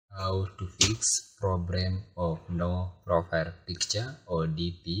how to fix problem of no profile picture or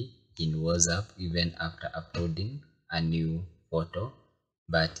DP in WhatsApp even after uploading a new photo.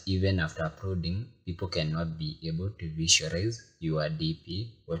 But even after uploading, people cannot be able to visualize your DP.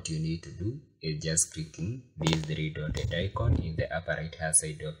 What you need to do is just clicking this three-dotted icon in the upper right hand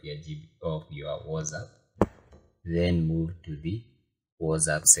side of your WhatsApp. Then move to the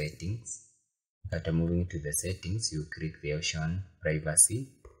WhatsApp settings. After moving to the settings, you click the option privacy.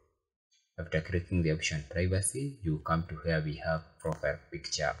 After clicking the option privacy, you come to where we have profile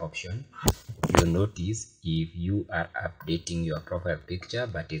picture option. You'll notice if you are updating your profile picture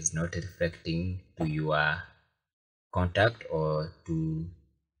but it's not reflecting to your contact or to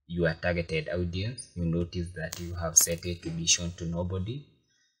your targeted audience, you notice that you have set it to be shown to nobody.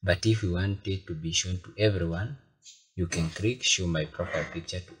 But if you want it to be shown to everyone, you can click show my profile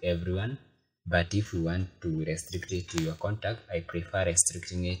picture to everyone. But if you want to restrict it to your contact, I prefer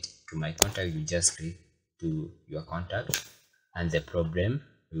restricting it to my contact. You just click to your contact and the problem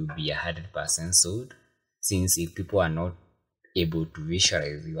will be 100% solved. Since if people are not able to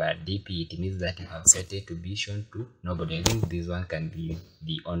visualize your DP, it means that you have set it to be shown to nobody. I think this one can be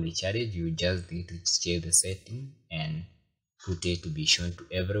the only challenge. You just need to change the setting and put it to be shown to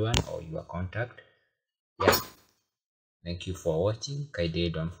everyone or your contact. Yeah, thank you for watching. Kindly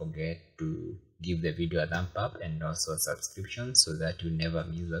don't forget to give the video a thumb up and also a subscription so that you never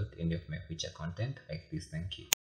miss out any of my future content like this. Thank you.